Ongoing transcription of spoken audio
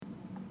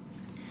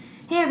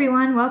Hey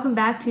everyone, welcome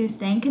back to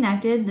Staying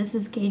Connected. This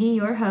is Katie,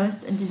 your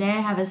host, and today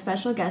I have a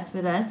special guest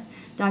with us,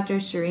 Dr.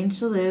 Shireen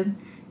Shalhoub,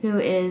 who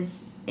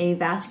is a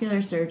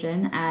vascular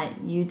surgeon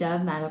at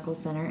UW Medical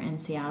Center in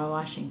Seattle,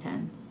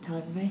 Washington. Tell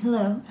everybody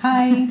hello.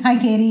 Hi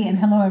Katie, and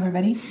hello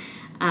everybody.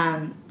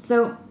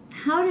 So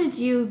how did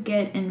you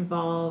get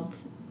involved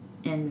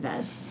in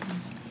VEDS?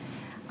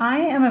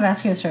 I am a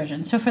vascular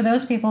surgeon. So for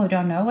those people who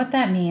don't know what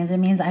that means, it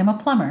means I'm a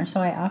plumber. So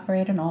I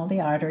operate on all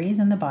the arteries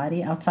in the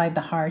body, outside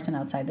the heart and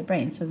outside the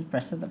brain, so the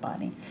rest of the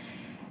body.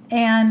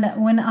 And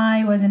when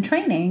I was in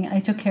training, I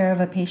took care of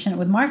a patient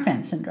with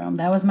Marfan syndrome.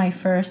 That was my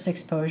first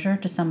exposure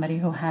to somebody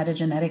who had a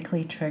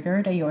genetically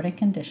triggered aortic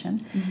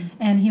condition. Mm-hmm.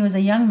 And he was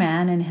a young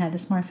man and had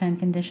this Marfan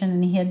condition,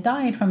 and he had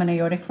died from an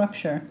aortic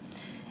rupture.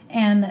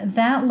 And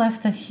that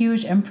left a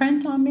huge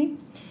imprint on me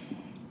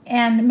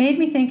and made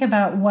me think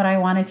about what I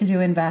wanted to do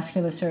in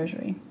vascular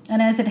surgery.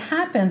 And as it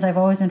happens, I've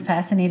always been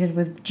fascinated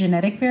with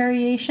genetic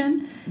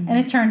variation, mm-hmm. and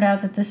it turned out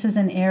that this is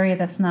an area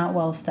that's not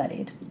well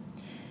studied.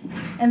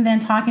 And then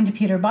talking to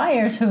Peter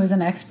Byers, who is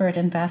an expert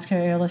in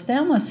vascular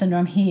Ehlers-Danlos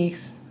syndrome, he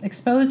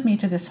exposed me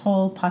to this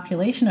whole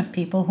population of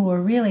people who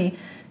really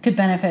could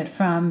benefit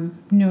from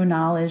new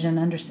knowledge and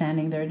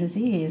understanding their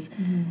disease.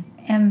 Mm-hmm.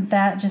 And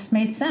that just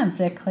made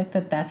sense. It clicked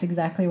that that's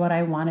exactly what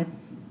I wanted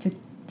to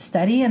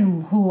study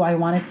and who I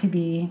wanted to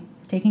be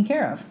taking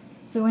care of.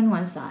 So when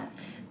was that?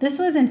 This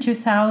was in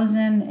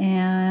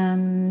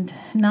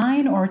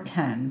 2009 or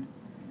 10.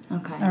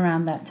 Okay.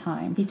 Around that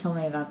time. He told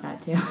me about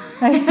that too.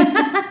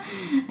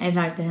 I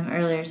talked to him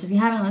earlier. So if you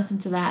haven't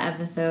listened to that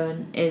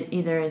episode, it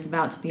either is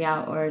about to be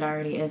out or it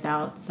already is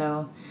out.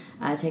 So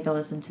take a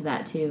listen to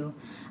that too.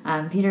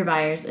 Peter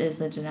Byers is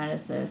the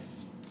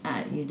geneticist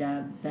at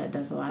UW that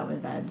does a lot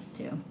with VEDS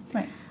too.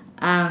 Right.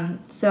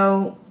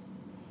 So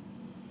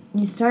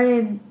you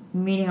started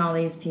meeting all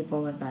these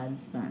people with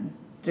VEDS then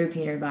through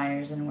Peter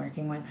Byers and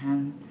working with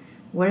him.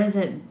 What has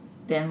it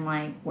been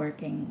like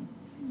working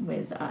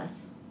with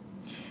us?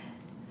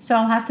 So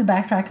I'll have to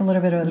backtrack a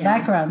little bit of the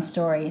background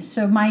story.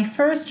 So my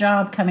first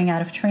job coming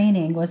out of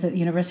training was at the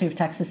University of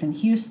Texas in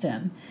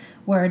Houston,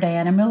 where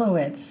Diana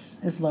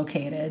Milowitz is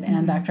located,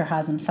 and Dr.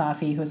 Hazem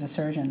Safi, who's a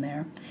surgeon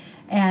there.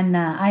 And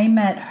I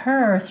met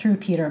her through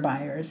Peter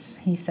Byers.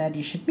 He said,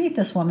 you should meet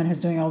this woman who's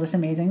doing all this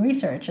amazing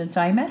research. And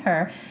so I met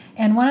her.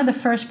 And one of the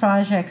first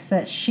projects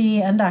that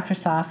she and Dr.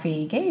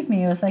 Safi gave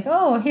me was like,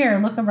 oh, here,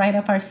 look, write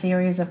up our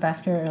series of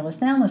vascular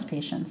Ehlers-Danlos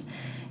patients.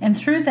 And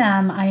through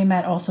them, I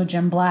met also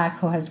Jim Black,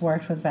 who has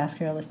worked with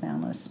vascular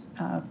Ehlers-Danlos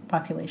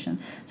population.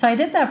 So I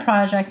did that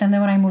project, and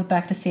then when I moved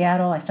back to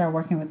Seattle, I started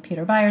working with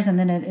Peter Byers, and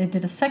then it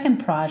did a second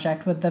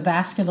project with the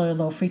Vascular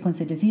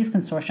Low-Frequency Disease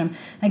Consortium,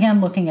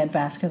 again looking at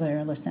vascular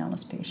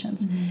Ehlers-Danlos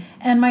patients. Mm-hmm.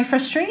 And my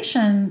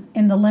frustration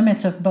in the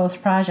limits of both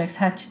projects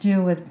had to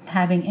do with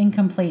having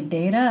incomplete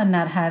data and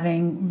not having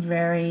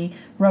very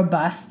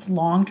robust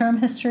long-term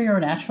history or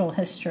natural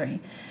history.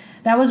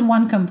 That was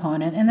one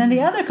component. And then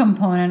the other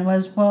component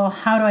was, well,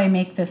 how do I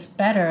make this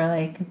better?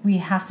 Like, we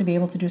have to be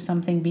able to do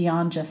something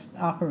beyond just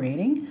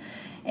operating.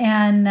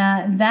 And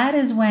that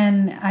is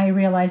when I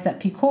realized that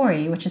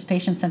PCORI, which is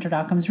Patient-Centered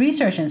Outcomes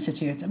Research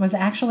Institute, was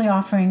actually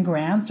offering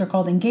grants. They're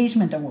called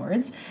engagement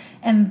awards.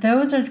 And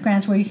those are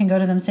grants where you can go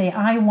to them and say,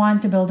 I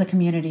want to build a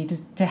community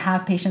to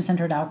have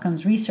patient-centered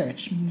outcomes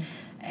research. Mm-hmm.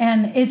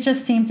 And it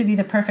just seemed to be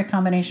the perfect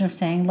combination of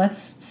saying,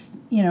 let's,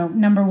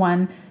 number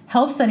one,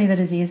 help study the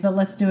disease, but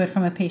let's do it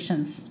from a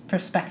patient's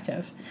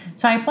perspective.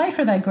 So I applied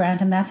for that grant,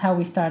 and that's how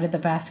we started the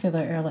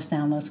Vascular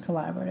Ehlers-Danlos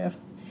Collaborative.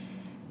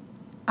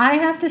 I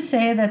have to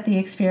say that the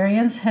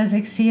experience has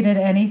exceeded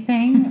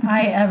anything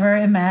I ever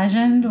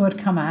imagined would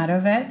come out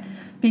of it,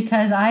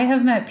 because I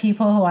have met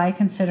people who I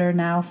consider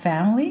now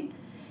family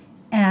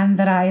and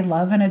that I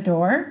love and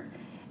adore.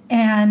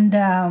 And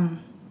on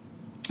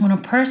a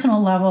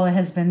personal level, it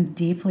has been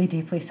deeply,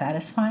 deeply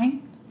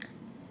satisfying.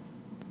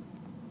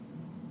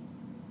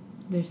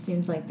 There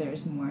seems like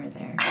there's more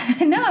there.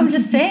 No, I'm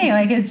just saying,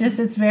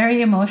 it's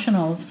very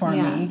emotional for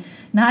me.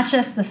 Not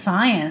just the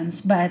science,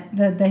 but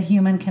the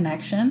human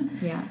connection.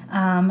 Yeah.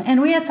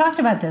 And we had talked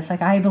about this.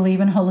 I believe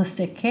in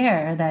holistic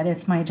care, that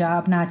it's my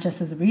job, not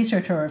just as a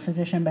researcher or a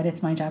physician, but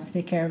it's my job to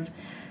take care of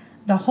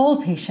the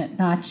whole patient,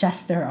 not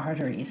just their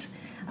arteries.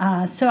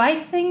 So I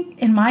think,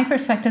 in my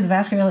perspective, the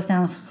Vascular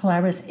Ehlers-Danlos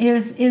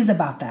Collaborative is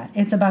about that.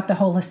 It's about the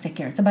holistic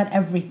care. It's about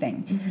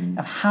everything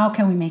of how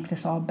can we make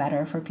this all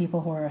better for people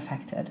who are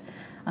affected.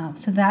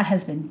 So that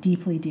has been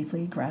deeply,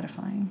 deeply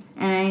gratifying.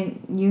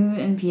 And you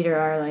and Peter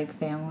are like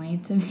family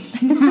to me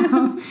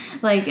now.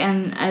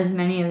 And as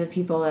many of the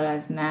people that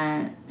I've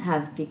met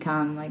have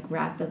become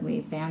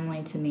rapidly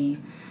family to me.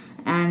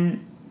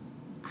 And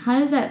how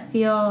does that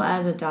feel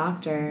as a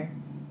doctor,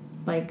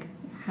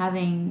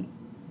 having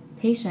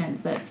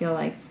patients that feel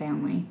like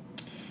family?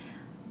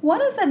 One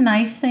of the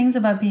nice things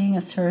about being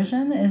a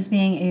surgeon is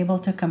being able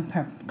to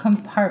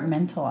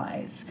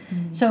compartmentalize.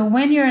 Mm-hmm. So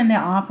when you're in the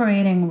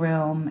operating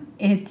room,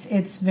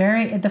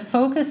 the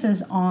focus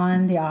is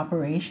on the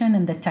operation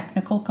and the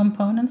technical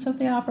components of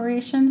the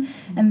operation,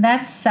 mm-hmm. and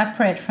that's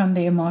separate from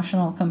the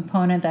emotional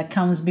component that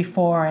comes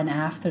before and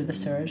after the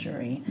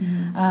surgery.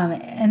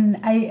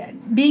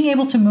 Mm-hmm. Being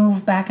able to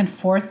move back and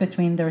forth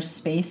between those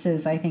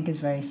spaces, I think, is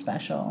very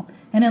special,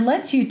 and it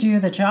lets you do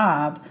the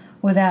job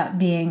without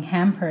being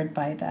hampered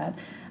by that.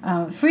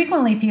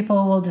 Frequently,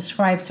 people will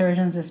describe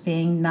surgeons as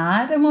being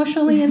not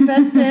emotionally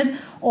invested,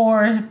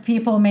 or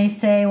people may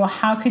say, well,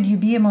 how could you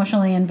be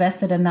emotionally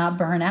invested and not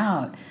burn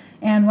out?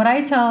 And what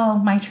I tell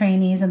my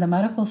trainees and the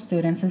medical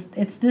students is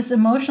it's this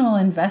emotional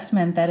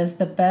investment that is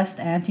the best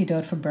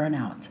antidote for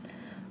burnout,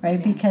 right?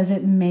 Yeah. Because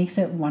it makes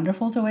it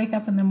wonderful to wake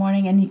up in the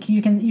morning, and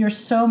you're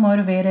so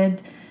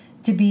motivated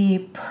to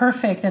be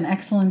perfect and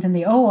excellent in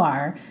the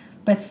OR,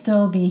 but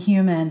still be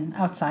human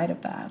outside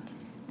of that.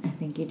 I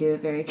think you do a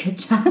very good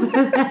job of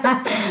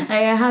that.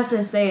 I have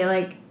to say,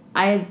 like,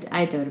 I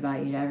dote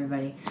about you to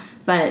everybody.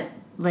 But,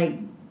 like,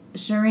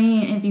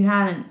 Shireen, if you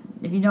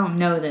don't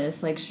know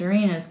this, like,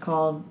 Shireen has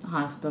called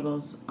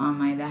hospitals on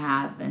my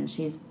behalf, and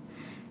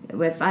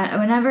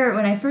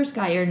when I first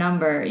got your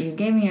number, you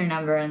gave me your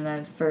number in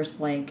the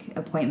first, like,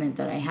 appointment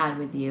that I had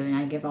with you, and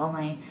I give all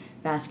my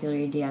vascular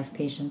EDS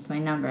patients my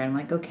number. I'm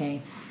like,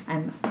 okay,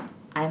 I'm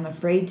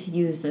afraid to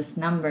use this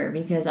number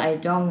because I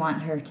don't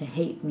want her to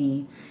hate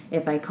me.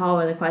 If I call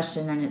with a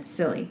question, then it's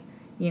silly,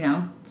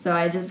 So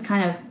I just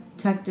kind of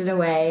tucked it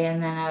away,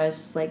 and then I was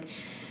just like,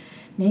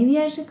 maybe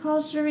I should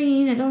call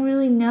Shireen. I don't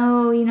really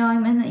know.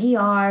 I'm in the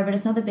ER, but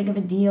it's not that big of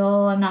a deal.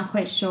 I'm not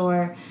quite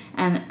sure.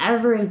 And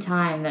every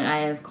time that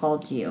I have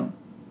called you,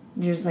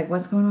 you're just like,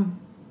 what's going on?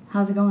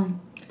 How's it going?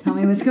 Tell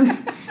me what's going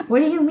on. What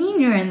do you mean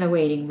you're in the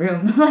waiting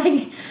room?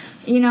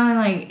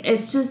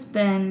 It's just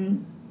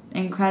been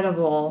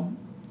incredible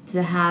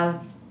to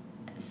have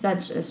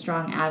such a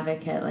strong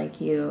advocate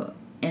like you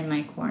in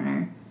my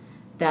corner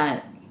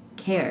that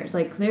cares,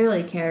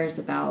 clearly cares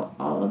about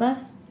all of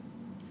us.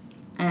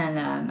 And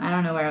I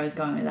don't know where I was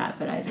going with that,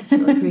 but I just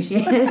really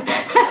appreciate it.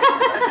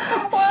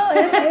 Well,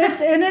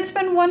 it's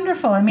been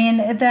wonderful. I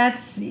mean,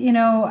 that's,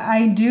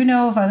 I do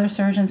know of other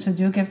surgeons who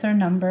do give their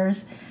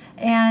numbers,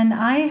 and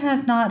I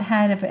have not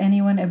had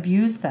anyone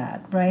abuse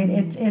that, right?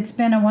 Mm-hmm. It's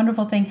been a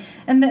wonderful thing.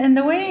 And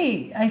the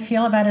way I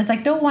feel about it is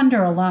don't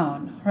wander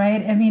alone,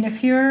 right? I mean,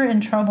 if you're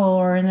in trouble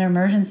or in an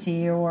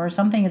emergency or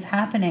something is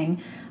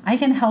happening, I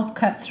can help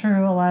cut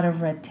through a lot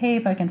of red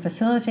tape. I can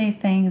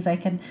facilitate things. I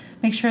can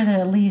make sure that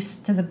at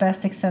least to the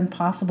best extent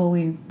possible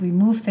we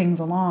move things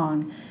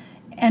along.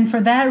 And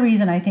for that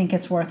reason, I think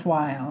it's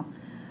worthwhile.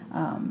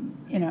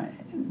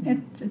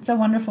 It's a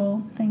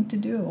wonderful thing to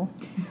do.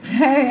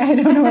 I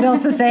don't know what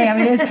else to say. I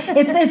mean,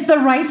 it's the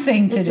right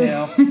thing to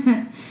do.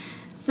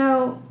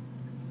 So,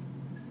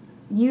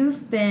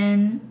 you've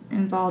been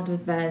involved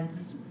with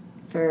VEDS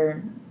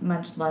for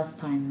much less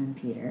time than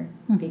Peter,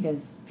 mm-hmm.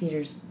 because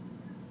Peter's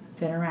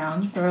been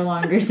around for a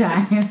longer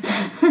time.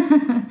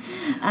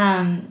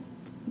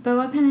 But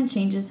what kind of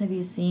changes have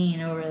you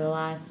seen over the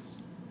last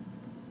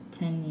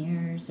 10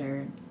 years,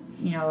 or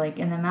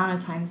in the amount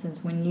of time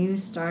since when you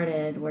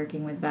started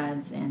working with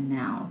VEDS and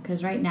now?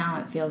 Because right now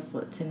it feels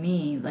to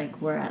me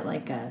like we're at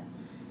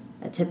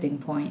a tipping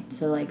point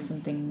to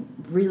something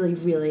really,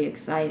 really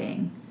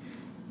exciting.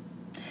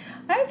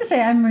 I have to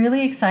say I'm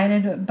really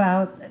excited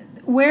about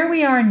where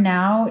we are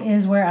now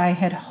is where I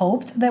had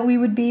hoped that we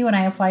would be when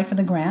I applied for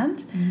the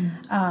grant.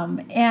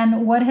 Mm-hmm.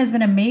 And what has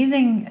been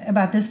amazing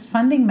about this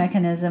funding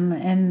mechanism,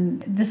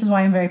 and this is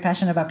why I'm very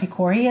passionate about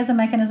PCORI as a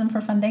mechanism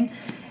for funding,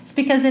 it's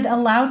because it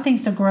allowed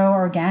things to grow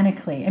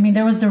organically. I mean,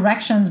 there was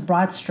directions,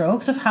 broad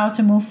strokes of how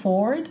to move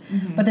forward,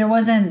 mm-hmm. but there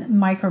wasn't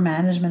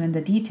micromanagement in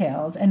the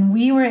details. And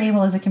we were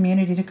able as a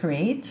community to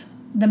create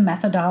the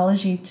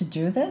methodology to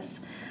do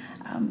this.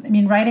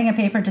 Writing a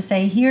paper to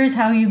say, here's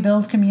how you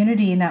build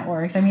community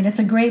networks. I mean, it's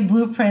a great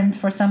blueprint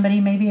for somebody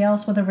maybe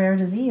else with a rare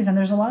disease, and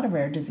there's a lot of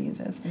rare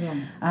diseases.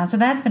 Yeah. So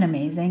that's been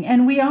amazing.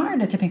 And we are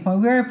at a tipping point.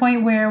 We're at a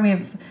point where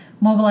we've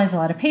mobilized a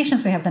lot of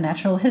patients. We have the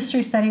natural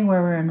history study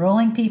where we're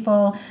enrolling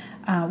people.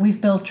 We've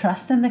built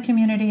trust in the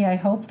community. I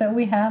hope that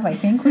we have. I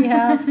think we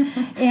have.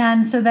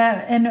 and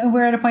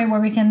we're at a point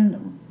where we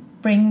can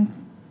bring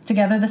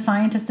together the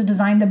scientists to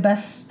design the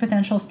best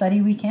potential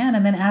study we can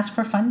and then ask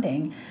for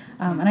funding.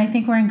 And I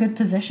think we're in good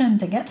position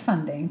to get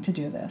funding to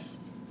do this.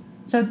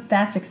 So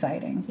that's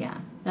exciting. Yeah,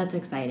 that's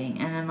exciting.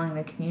 And among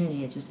the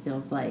community, it just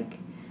feels like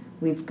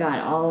we've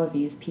got all of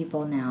these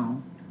people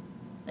now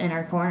in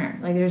our corner.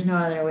 There's no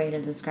other way to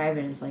describe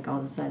it. It's all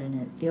of a sudden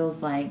it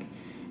feels like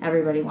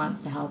everybody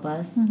wants to help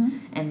us. Mm-hmm.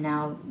 And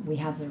now we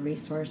have the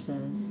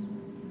resources,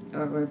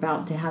 or we're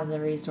about to have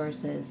the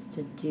resources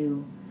to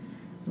do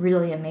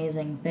really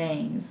amazing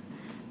things.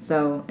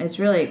 So it's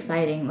really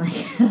exciting.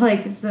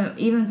 So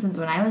even since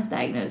when I was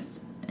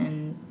diagnosed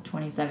in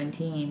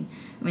 2017,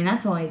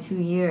 that's only 2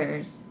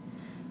 years,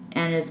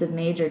 and it's a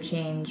major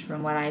change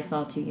from what I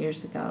saw 2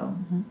 years ago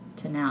mm-hmm.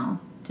 to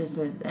now.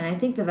 and I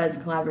think the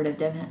Veds Collaborative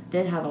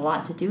did have a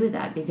lot to do with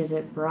that, because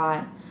it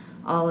brought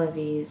all of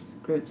these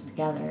groups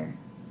together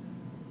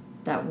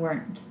that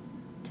weren't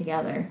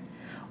together.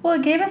 Well,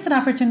 it gave us an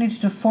opportunity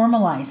to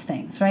formalize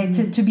things, right?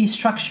 Mm-hmm. To be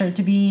structured,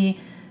 to be,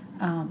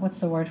 what's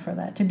the word for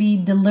that? To be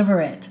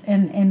deliberate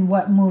in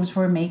what moves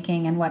we're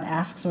making and what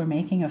asks we're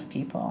making of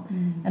people.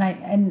 Mm-hmm.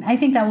 And I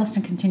think that will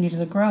continue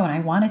to grow, and I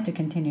want it to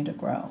continue to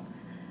grow.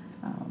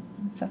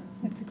 So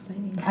it's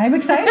exciting. I'm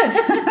excited.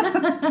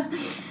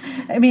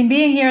 I mean,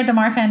 being here at the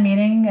Marfan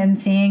meeting and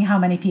seeing how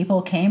many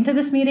people came to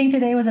this meeting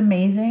today was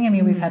amazing. I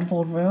mean, we've had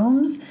full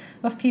rooms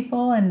of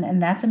people,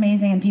 and that's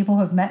amazing. And people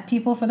who have met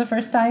people for the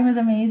first time is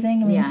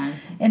amazing. I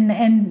mean,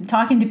 and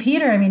talking to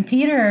Peter, I mean,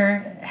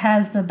 Peter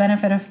has the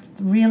benefit of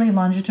really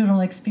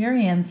longitudinal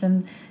experience,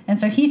 and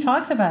so he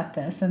talks about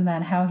this and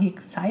then how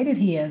excited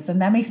he is,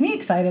 and that makes me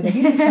excited that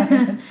he's excited.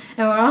 And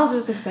we're all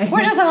just excited.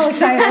 We're just all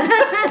excited.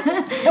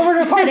 And we're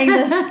recording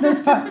this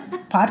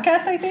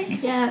podcast, I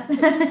think. Yeah.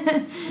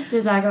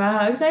 To talk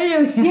about how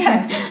excited we are.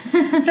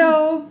 Yes.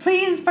 So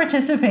please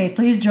participate.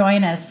 Please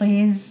join us.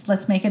 Please,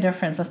 let's make a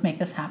difference. Let's make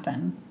this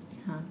happen.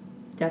 Yeah,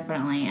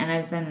 definitely. And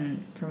I've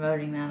been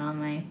promoting that on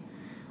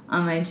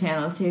my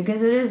channel too,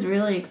 because it is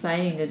really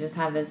exciting to just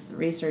have this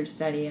research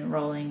study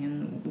enrolling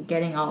and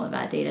getting all of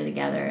that data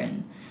together.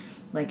 And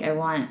like I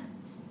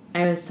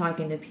was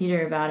talking to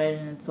Peter about it,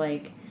 and it's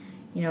like,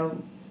 you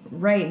know,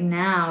 right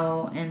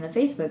now in the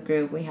Facebook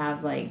group we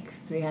have like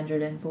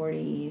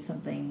 340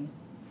 something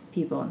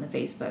people in the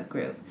Facebook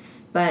group,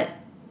 but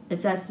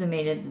it's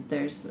estimated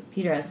that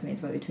Peter estimates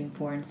between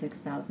 4,000 and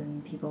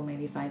 6,000 people,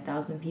 maybe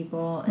 5,000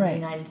 people in the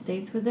United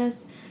States with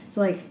this.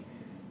 So like,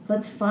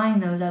 let's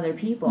find those other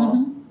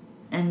people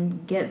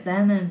and get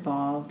them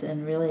involved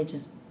and really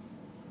just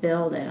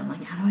build it. I'm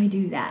like, how do I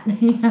do that?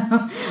 You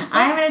know,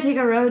 I'm going to take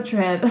a road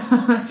trip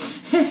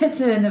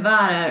to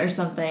Nevada or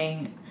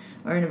something,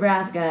 or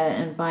Nebraska,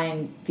 and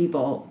find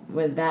people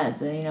with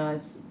vets. And, you know,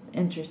 it's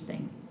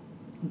interesting.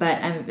 But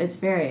it's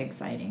very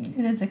exciting.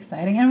 It is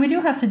exciting. And we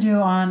do have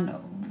to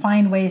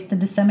find ways to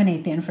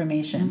disseminate the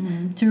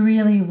information, to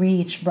really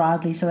reach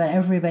broadly so that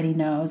everybody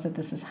knows that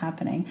this is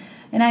happening.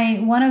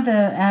 And one of the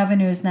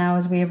avenues now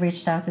is we have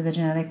reached out to the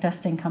genetic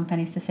testing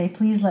companies to say,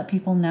 please let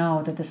people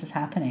know that this is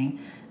happening.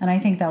 And I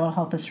think that will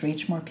help us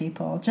reach more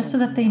people, just so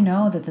that they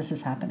know that this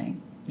is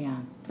happening. Yeah,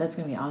 that's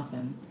going to be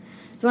awesome.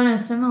 So on a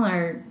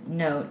similar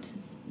note,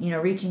 you know,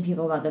 reaching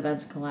people about the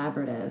Veds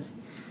Collaborative,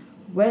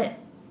 what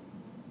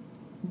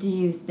do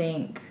you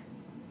think,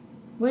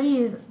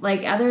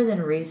 like, other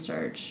than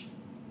research,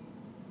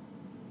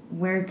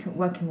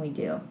 what can we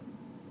do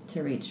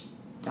to reach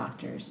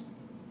doctors?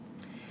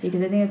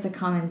 Because I think it's a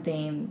common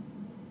theme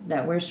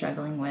that we're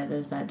struggling with,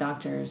 is that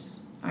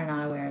doctors are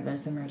not aware of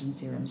this,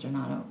 emergency rooms are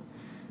not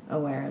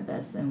aware of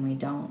this, and we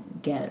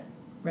don't get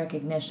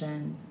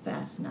recognition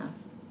fast enough.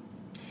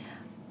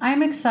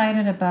 I'm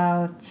excited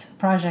about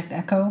Project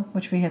ECHO,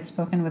 which we had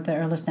spoken with the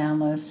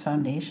Ehlers-Danlos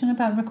Foundation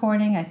about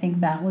recording. I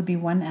think that would be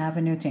one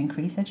avenue to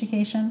increase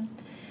education.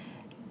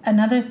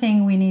 Another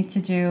thing we need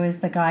to do is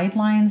the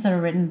guidelines that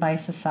are written by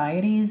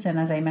societies. And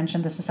as I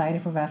mentioned, the Society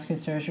for Vascular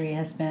Surgery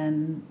has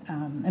been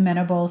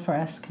amenable for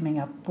us coming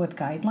up with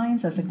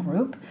guidelines as a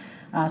group.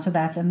 So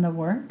that's in the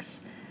works.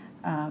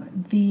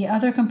 The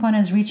other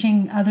component is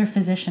reaching other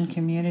physician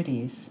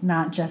communities,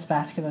 not just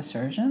vascular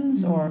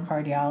surgeons or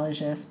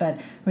cardiologists, but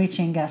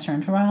reaching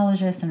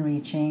gastroenterologists and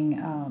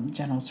reaching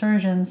general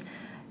surgeons,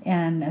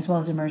 and as well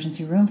as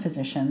emergency room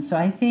physicians. So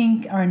I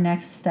think our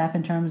next step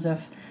in terms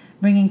of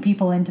bringing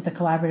people into the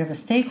collaborative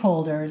as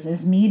stakeholders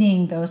is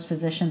meeting those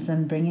physicians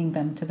and bringing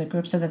them to the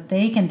group so that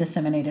they can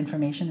disseminate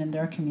information in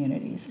their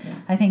communities. Yeah.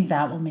 I think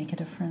that will make a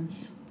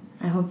difference.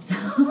 I hope so.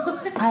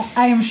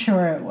 I am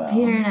sure it will.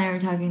 Peter and I were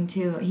talking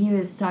too. He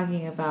was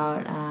talking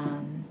about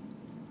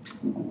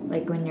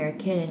like when you're a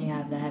kid and you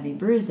have the heavy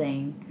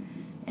bruising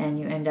and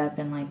you end up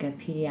in like a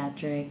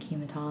pediatric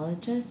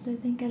hematologist, I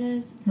think it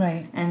is.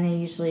 Right. And they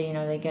usually, you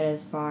know, they get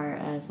as far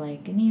as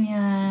like anemia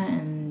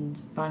and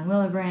von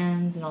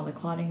Willebrand's and all the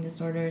clotting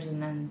disorders,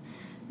 and then,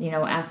 you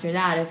know, after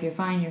that, if you're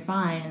fine, you're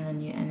fine, and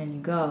then you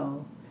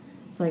go.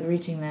 So like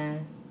reaching the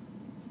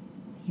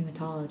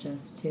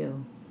hematologist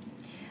too.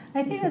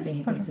 I think that's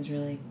he thinks is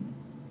really.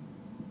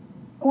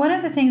 One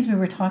of the things we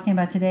were talking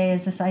about today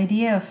is this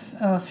idea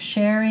of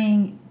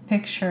sharing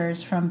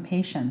pictures from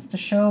patients to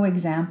show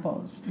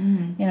examples.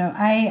 You know,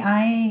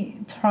 I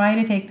try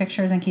to take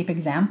pictures and keep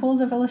examples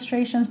of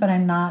illustrations, but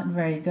I'm not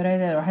very good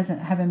at it, or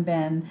haven't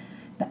been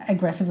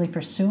aggressively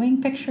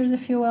pursuing pictures,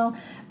 if you will.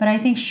 But I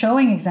think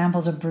showing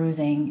examples of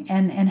bruising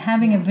and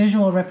having a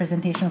visual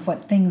representation of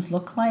what things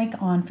look like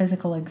on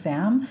physical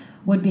exam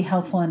would be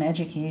helpful in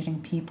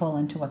educating people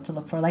into what to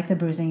look for, like the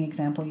bruising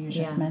example you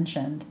just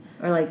mentioned.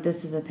 Or like,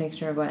 this is a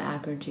picture of what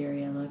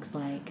acrogyria looks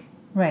like.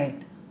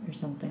 Right. Or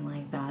something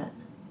like that.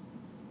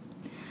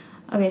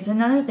 Okay, so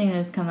another thing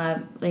that's come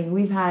up, like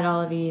we've had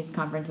all of these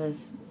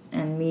conferences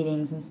and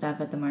meetings and stuff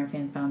at the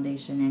Marfan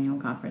Foundation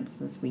annual conference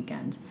this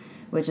weekend,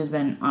 which has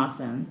been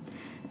awesome.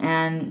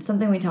 And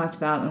something we talked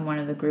about in one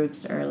of the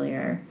groups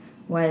earlier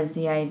was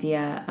the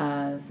idea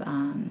of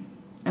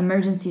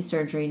emergency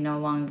surgery no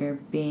longer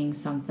being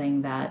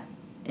something that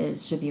it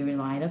should be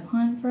relied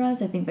upon for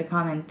us. I think the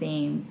common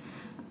theme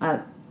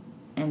up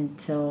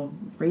until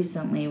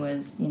recently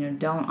was,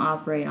 don't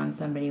operate on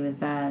somebody with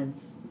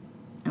VEDS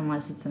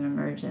unless it's an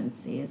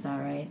emergency. Is that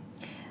right?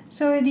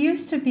 So it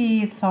used to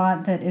be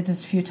thought that it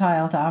is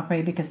futile to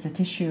operate because the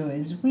tissue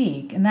is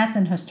weak, and that's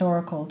in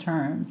historical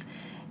terms.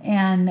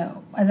 And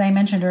as I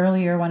mentioned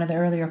earlier, one of the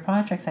earlier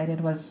projects I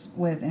did was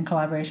in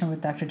collaboration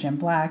with Dr. Jim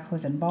Black, who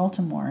was in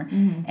Baltimore.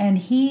 Mm-hmm. And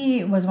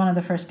he was one of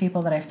the first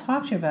people that I've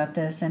talked to about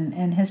this.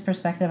 And his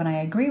perspective, and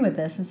I agree with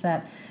this, is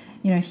that,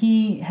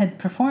 he had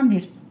performed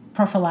these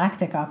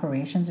prophylactic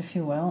operations, if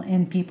you will,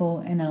 in people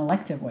in an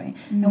elective way.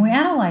 Mm-hmm. And we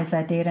analyzed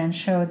that data and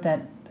showed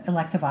that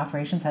elective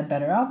operations had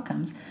better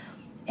outcomes.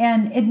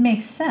 And it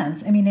makes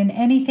sense. I mean, in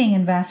anything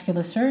in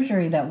vascular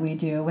surgery that we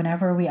do,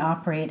 whenever we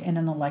operate in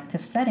an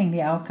elective setting,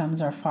 the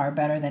outcomes are far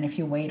better than if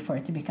you wait for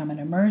it to become an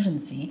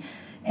emergency.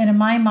 And in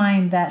my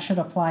mind, that should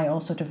apply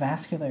also to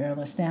vascular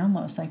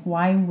Ehlers-Danlos. Like,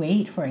 why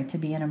wait for it to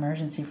be an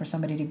emergency for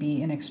somebody to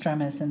be in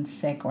extremis and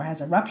sick or has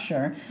a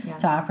rupture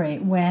to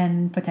operate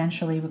when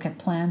potentially we could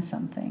plan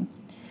something?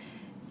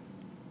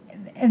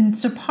 And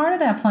so part of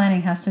that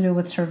planning has to do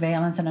with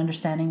surveillance and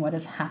understanding what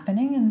is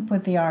happening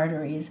with the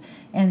arteries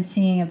and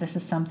seeing if this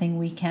is something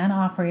we can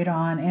operate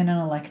on in an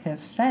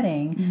elective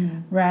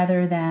setting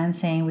rather than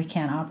saying we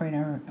can't operate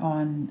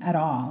on at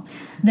all.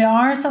 There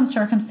are some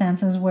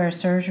circumstances where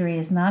surgery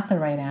is not the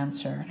right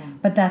answer,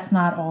 but that's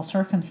not all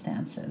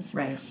circumstances.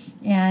 Right.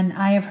 And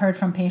I have heard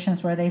from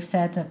patients where they've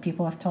said that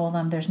people have told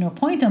them there's no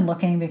point in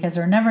looking because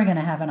they're never going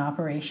to have an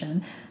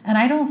operation. And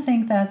I don't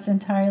think that's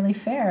entirely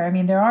fair. I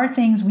mean, there are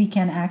things we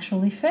can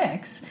actually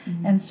fix.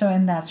 Mm-hmm. And so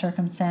in that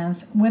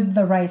circumstance, with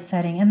the right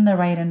setting, in the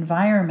right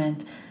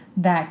environment,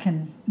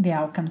 the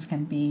outcomes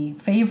can be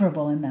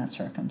favorable in that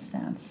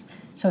circumstance.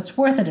 So it's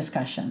worth a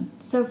discussion.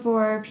 So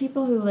for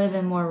people who live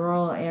in more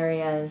rural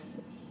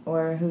areas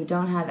or who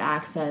don't have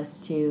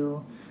access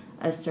to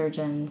a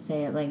surgeon,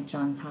 say at like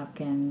Johns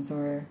Hopkins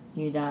or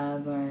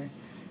UW or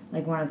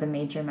like one of the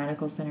major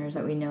medical centers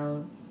that we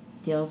know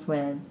deals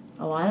with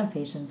a lot of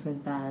patients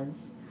with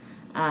VEDS,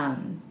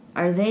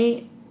 are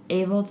they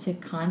able to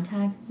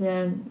contact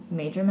the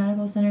major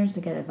medical centers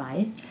to get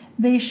advice?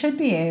 They should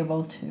be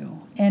able to.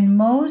 And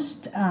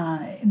most,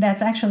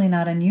 that's actually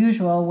not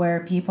unusual,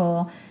 where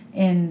people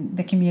in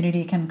the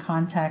community can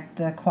contact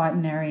the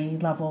quaternary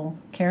level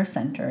care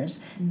centers.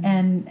 Mm-hmm.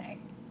 And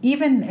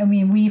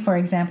we, for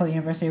example,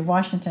 University of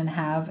Washington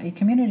have a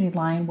community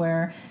line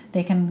where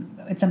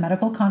it's a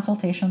medical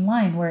consultation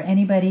line where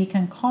anybody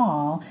can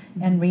call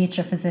and reach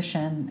a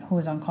physician who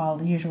is on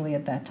call usually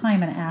at that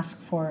time and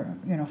ask for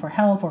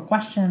help or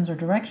questions or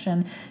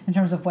direction in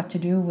terms of what to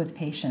do with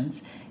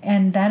patients.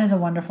 And that is a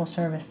wonderful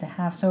service to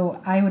have. So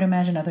I would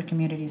imagine other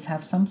communities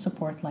have some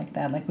support like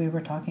that, like we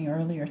were talking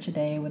earlier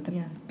today with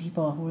the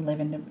people who live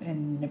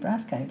in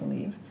Nebraska, I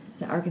believe.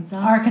 Is it Arkansas?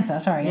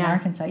 In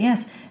Arkansas,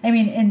 yes. I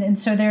mean, and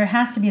so there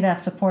has to be that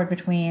support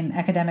between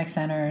academic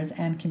centers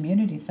and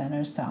community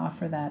centers to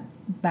offer that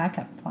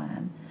backup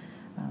plan.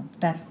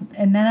 That's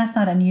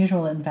not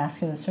unusual in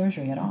vascular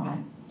surgery at all. Okay.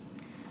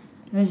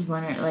 I was just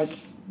wondering,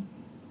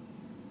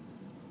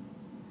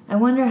 I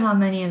wonder how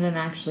many of them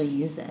actually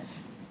use it.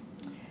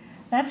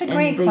 That's a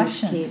great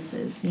question. In these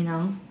cases,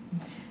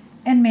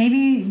 And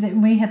maybe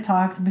we had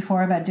talked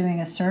before about doing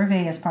a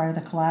survey as part of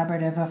the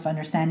collaborative of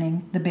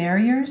understanding the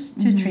barriers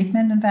to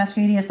treatment in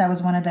vascular EDS. That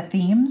was one of the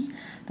themes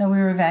that we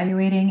were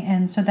evaluating.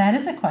 And so that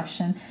is a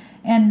question.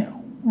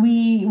 And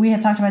we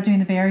had talked about doing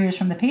the barriers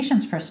from the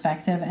patient's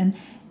perspective. And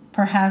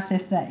perhaps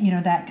if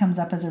that comes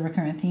up as a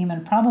recurrent theme,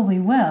 and probably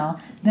will,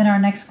 then our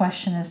next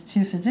question is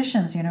to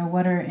physicians,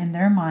 what are in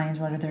their minds,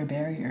 what are their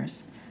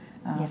barriers?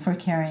 For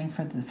caring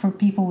for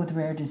people with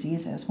rare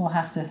diseases. We'll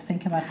have to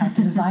think about how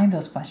to design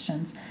those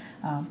questions.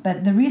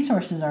 But the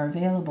resources are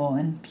available,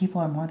 and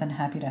people are more than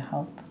happy to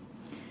help.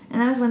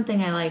 And that was one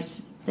thing I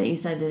liked that you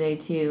said today,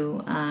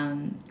 too,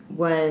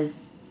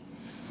 was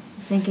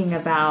thinking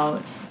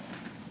about,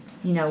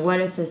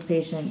 what if this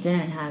patient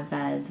didn't have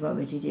VEDS? What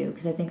would you do?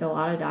 Because I think a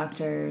lot of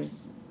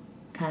doctors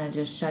kind of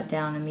just shut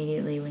down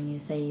immediately when you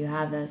say you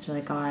have this. They're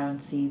like, oh, I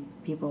don't see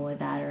people with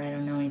that, or I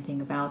don't know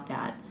anything about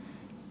that.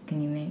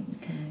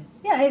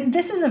 Yeah,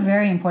 this is a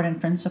very important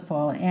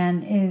principle,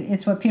 and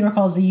it's what Peter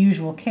calls the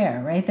usual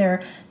care, right?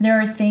 There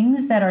are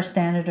things that are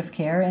standard of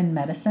care in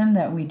medicine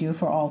that we do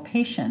for all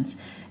patients.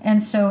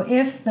 And so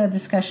if the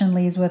discussion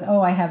leads with,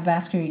 oh, I have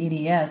vascular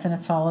EDS, and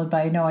it's followed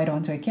by, no, I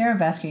don't take care of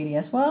vascular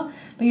EDS, well,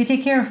 but you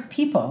take care of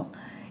people.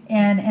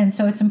 And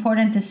so it's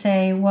important to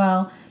say,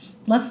 well,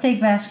 let's take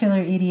vascular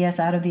EDS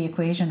out of the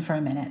equation for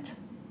a minute.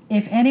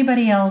 If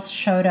anybody else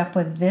showed up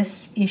with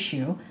this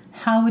issue,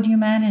 how would you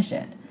manage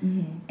it?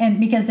 Mm-hmm. And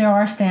because there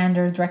are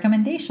standard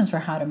recommendations for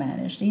how to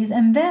manage these.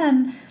 And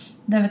then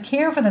the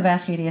care for the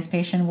vascular EDS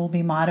patient will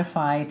be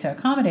modified to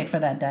accommodate for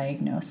that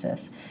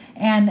diagnosis.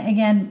 And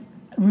again,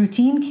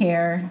 routine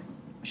care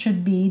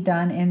should be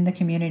done in the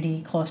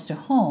community close to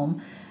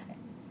home.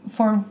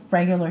 for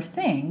regular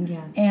things.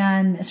 Yeah.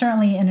 And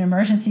certainly in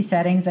emergency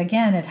settings,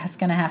 again, it's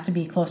going to have to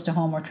be close to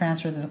home or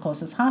transferred to the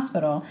closest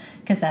hospital,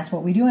 because that's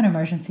what we do in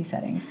emergency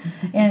settings.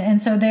 and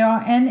so there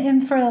are,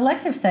 and for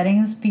elective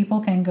settings,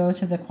 people can go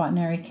to the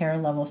quaternary care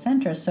level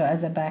centers, so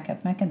as a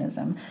backup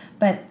mechanism.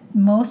 But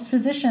most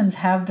physicians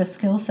have the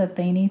skill set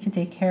they need to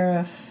take care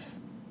of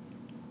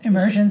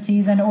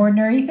emergencies and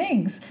ordinary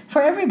things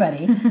for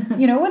everybody,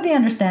 with the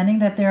understanding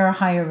that there are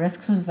higher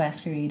risks with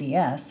vascular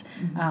EDS.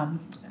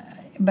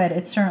 But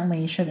it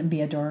certainly shouldn't be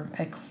a door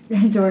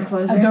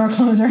closer. A door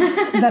closer.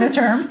 Is that a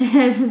term?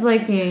 It's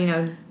like,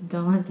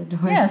 don't let the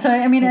door. Yeah, so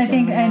I mean, I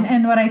think,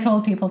 and what I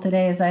told people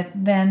today is that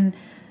then,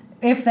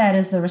 if that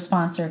is the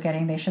response they're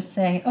getting, they should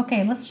say,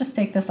 okay, let's just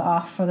take this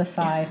off for the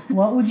side.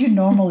 What would you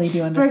normally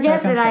do in this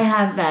circumstance? Forget that I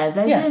have beds.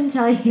 I didn't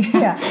tell you.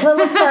 Yeah,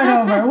 let's start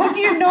over. What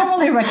do you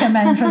normally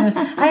recommend for this?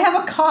 I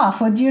have a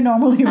cough. What do you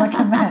normally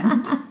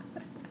recommend?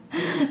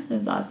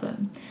 That's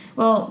awesome.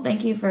 Well,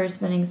 thank you for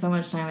spending so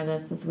much time with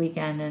us this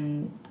weekend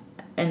and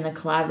the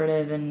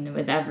collaborative and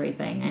with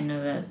everything. I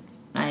know that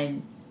I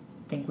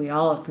think we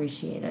all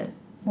appreciate it.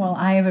 Well,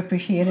 I have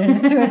appreciated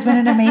it too. It's been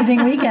an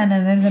amazing weekend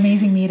and it's an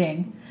amazing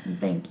meeting.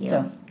 Thank you.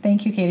 So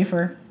thank you, Katie,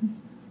 for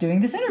doing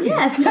this interview.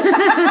 Yes.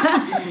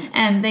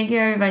 And thank you,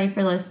 everybody,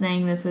 for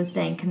listening. This was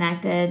Staying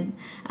Connected.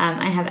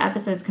 I have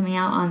episodes coming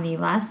out on the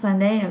last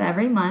Sunday of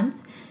every month.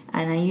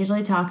 And I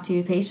usually talk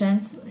to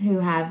patients who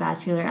have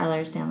vascular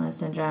Ehlers-Danlos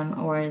syndrome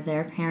or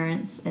their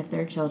parents if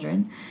they're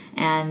children.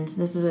 And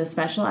this is a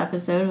special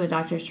episode with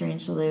Dr.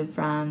 Shireen Shalhoub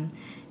from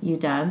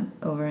UW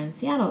over in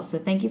Seattle. So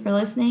thank you for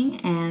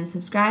listening and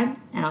subscribe,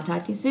 and I'll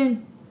talk to you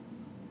soon.